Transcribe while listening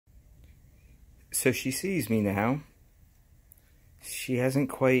So she sees me now. She hasn't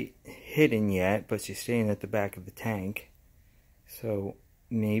quite hidden yet, but she's staying at the back of the tank. So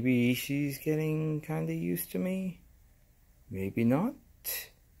maybe she's getting kind of used to me. Maybe not.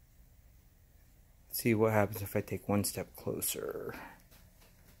 Let's see what happens if I take one step closer.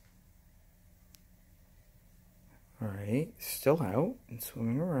 Alright, still out and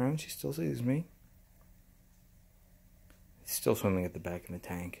swimming around. She still sees me. Still swimming at the back of the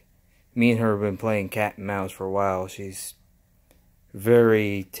tank. Me and her have been playing cat and mouse for a while. She's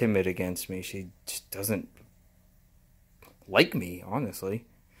very timid against me. She just doesn't like me, honestly.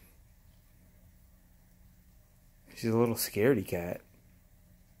 She's a little scaredy cat.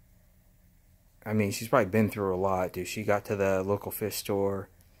 I mean, she's probably been through a lot, dude. She got to the local fish store,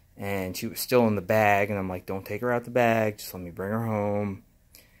 and she was still in the bag, and I'm like, don't take her out the bag. Just let me bring her home.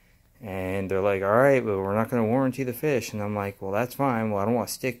 And they're like, all right, but we're not going to warranty the fish. And I'm like, well, that's fine. Well, I don't want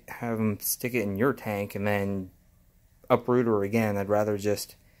to have them stick it in your tank and then uproot her again. I'd rather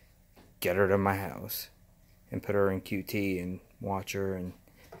just get her to my house and put her in QT and watch her. And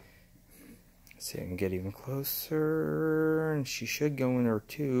let's see, I can get even closer. And she should go in her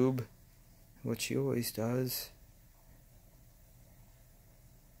tube, which she always does.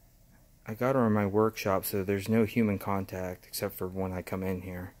 I got her in my workshop, so there's no human contact except for when I come in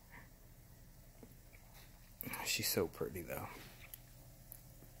here. She's so pretty, though.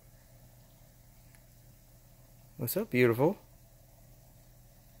 What's up, beautiful?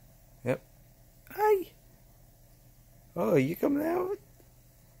 Yep. Hi. Oh, you coming out?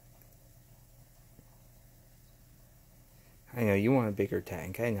 I know, you want a bigger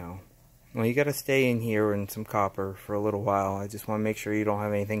tank, I know. Well, you gotta stay in here in some copper for a little while. I just want to make sure you don't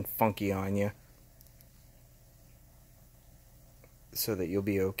have anything funky on you, so that you'll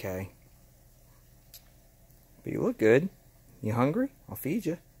be okay. But you look good. You hungry? I'll feed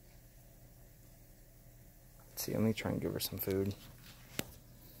you. Let's see, let me try and give her some food.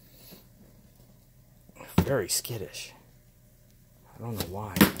 Very skittish. I don't know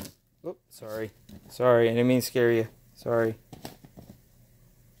why. Oops, sorry. Sorry, I didn't mean to scare you. Sorry.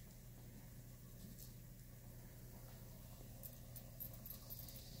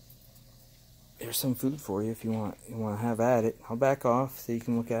 There's some food for you if you want to have at it. I'll back off so you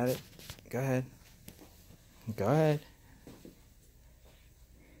can look at it. Go ahead. Go ahead.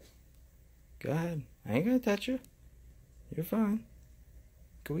 Go ahead. I ain't gonna touch you. You're fine.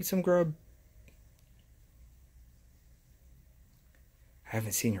 Go eat some grub. I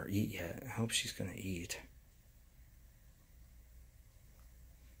haven't seen her eat yet. I hope she's gonna eat.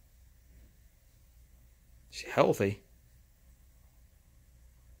 She's healthy.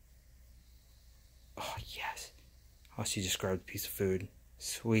 Oh, yes. Oh, she just grabbed a piece of food.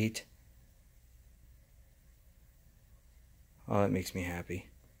 Sweet. Oh, that makes me happy.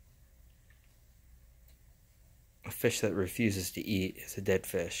 A fish that refuses to eat is a dead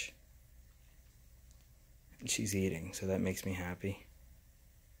fish. And she's eating, so that makes me happy.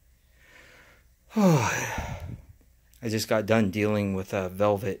 Oh, I just got done dealing with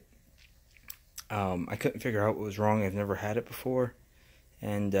velvet. I couldn't figure out what was wrong. I've never had it before.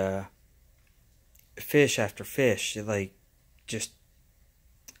 And fish after fish, like, just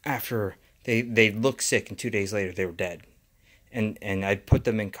after they look sick, and 2 days later they were dead. And I'd put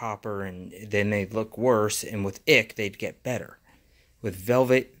them in copper, and then they'd look worse, and with ick, they'd get better. With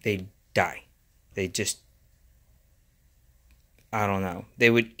velvet, they'd die. They just, I don't know. They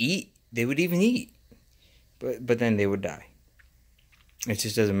would eat. They would even eat. But then they would die. It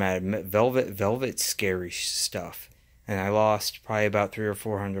just doesn't matter. Velvet's scary stuff. And I lost probably about $300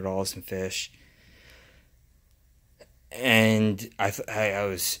 or $400 in fish. And I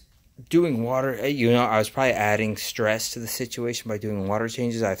was doing water, I was probably adding stress to the situation by doing water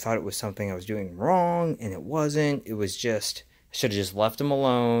changes. I thought it was something I was doing wrong, and it wasn't. It was just, I should have just left them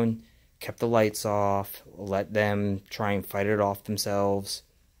alone, kept the lights off, let them try and fight it off themselves.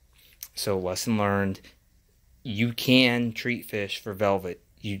 So, lesson learned, you can treat fish for velvet.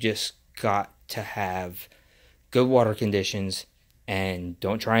 You just got to have good water conditions, and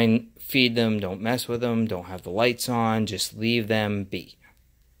don't try and feed them, don't mess with them, don't have the lights on, just leave them be.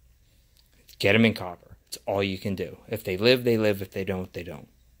 Get them in copper. It's all you can do. If they live, they live. If they don't, they don't.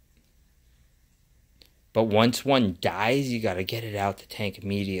 But once one dies, you got to get it out the tank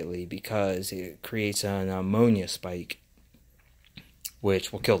immediately, because it creates an ammonia spike,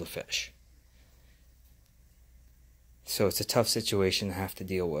 which will kill the fish. So it's a tough situation to have to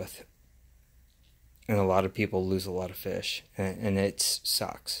deal with. And a lot of people lose a lot of fish, and it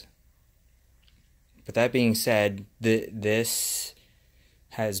sucks. But that being said, this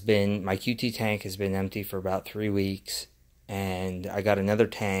has been, my QT tank has been empty for about 3 weeks, and I got another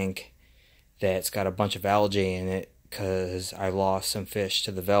tank that's got a bunch of algae in it because I lost some fish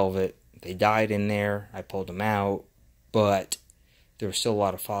to the velvet. They died in there. I pulled them out, but there was still a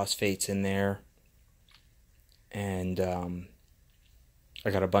lot of phosphates in there, and I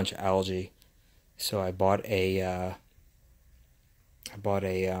got a bunch of algae. So I bought a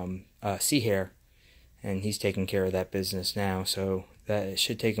sea hare, and he's taking care of that business now. So that it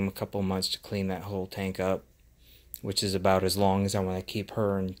should take him a couple of months to clean that whole tank up, which is about as long as I want to keep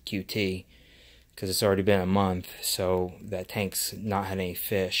her in QT, because it's already been a month. So that tank's not had any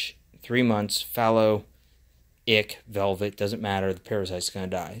fish. 3 months, fallow, ick, velvet, doesn't matter. The parasite's going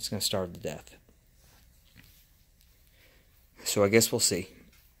to die. It's going to starve to death. So I guess we'll see.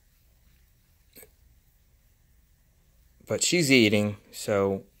 But she's eating,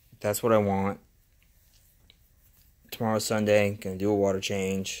 so that's what I want. Tomorrow's Sunday, gonna do a water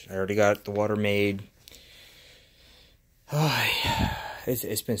change. I already got the water made.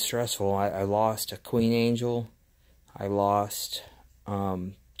 It's been stressful. I lost a queen angel. I lost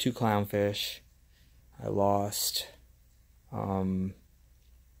 2 clownfish. I lost a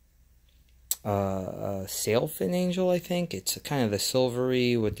sailfin angel, I think. It's kind of the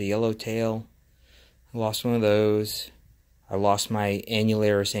silvery with the yellow tail. I lost one of those. I lost my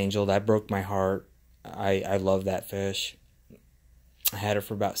annularis angel. That broke my heart. I love that fish. I had her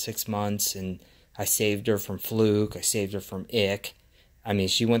for about 6 months, and I saved her from fluke. I saved her from ick. I mean,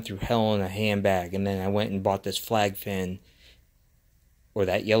 she went through hell in a handbag, and then I went and bought this flagfin, or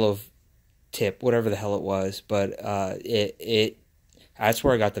that yellow tip, whatever the hell it was. But that's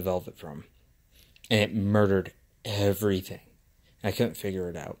where I got the velvet from, and it murdered everything. I couldn't figure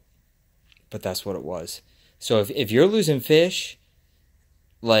it out, but that's what it was. So if you're losing fish,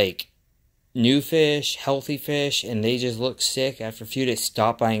 like new fish, healthy fish, and they just look sick after a few days,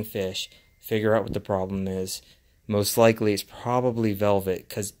 stop buying fish. Figure out what the problem is. Most likely it's probably velvet,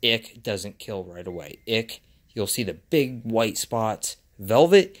 because ick doesn't kill right away. Ick, you'll see the big white spots.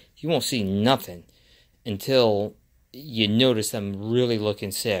 Velvet, you won't see nothing until you notice them really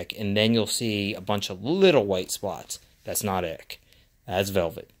looking sick, and then you'll see a bunch of little white spots. That's not ick. That's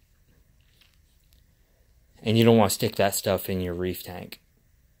velvet. And you don't want to stick that stuff in your reef tank.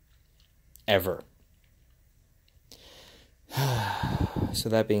 Ever. So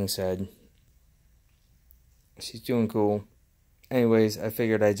that being said, she's doing cool. Anyways, I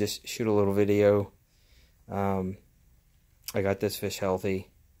figured I'd just shoot a little video. I got this fish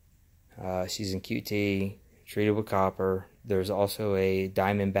healthy. She's in QT, treated with copper. There's also a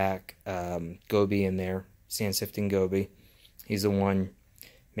diamondback goby in there, sand sifting goby. He's the one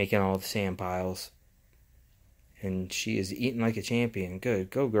making all the sand piles. And she is eating like a champion. Good.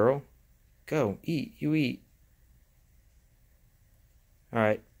 Go, girl. Go. Eat. You eat.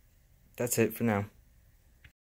 Alright. That's it for now.